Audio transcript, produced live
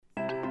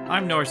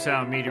I'm North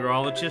Sound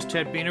meteorologist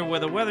Ted Beener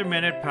with a Weather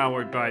Minute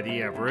powered by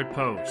the Everett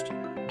Post.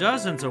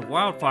 Dozens of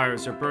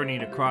wildfires are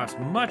burning across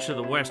much of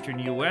the western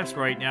U.S.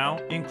 right now,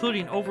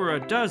 including over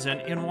a dozen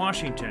in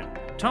Washington.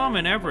 Tom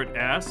in Everett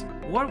asks,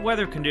 what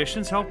weather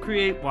conditions help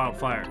create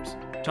wildfires?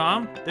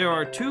 Tom, there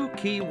are two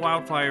key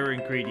wildfire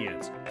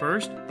ingredients.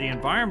 First, the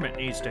environment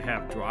needs to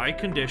have dry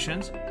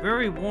conditions,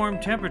 very warm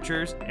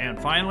temperatures, and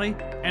finally,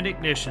 an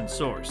ignition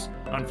source.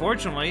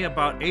 Unfortunately,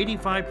 about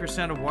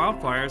 85% of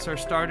wildfires are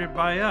started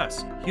by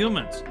us,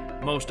 humans.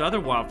 Most other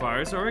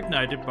wildfires are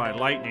ignited by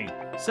lightning.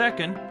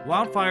 Second,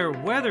 wildfire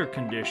weather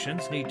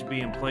conditions need to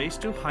be in place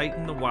to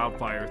heighten the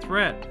wildfire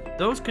threat.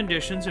 Those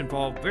conditions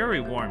involve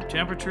very warm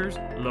temperatures,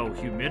 low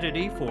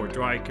humidity for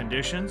dry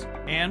conditions,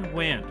 and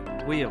wind.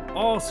 We have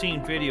all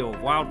seen video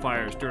of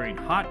wildfires during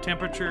hot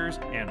temperatures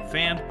and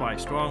fanned by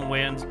strong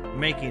winds,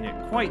 making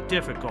it quite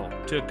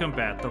difficult to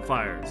combat the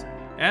fires.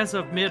 As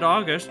of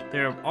mid-August,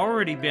 there have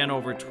already been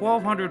over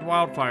 1,200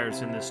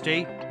 wildfires in the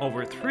state,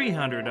 over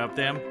 300 of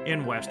them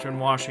in western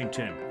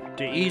Washington.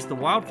 To ease the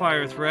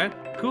wildfire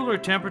threat, cooler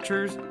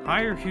temperatures,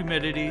 higher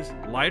humidities,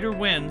 lighter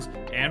winds,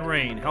 and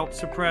rain help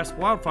suppress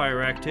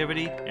wildfire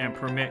activity and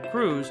permit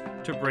crews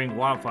to bring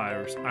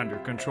wildfires under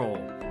control.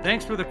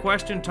 Thanks for the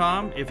question,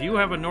 Tom. If you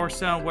have a North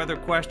Sound weather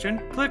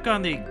question, click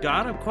on the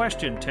Got a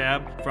Question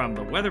tab from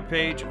the weather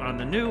page on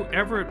the new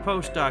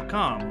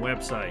EverettPost.com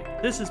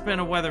website. This has been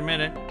a Weather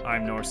Minute.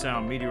 I'm North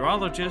Sound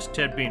meteorologist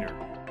Ted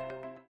Beener.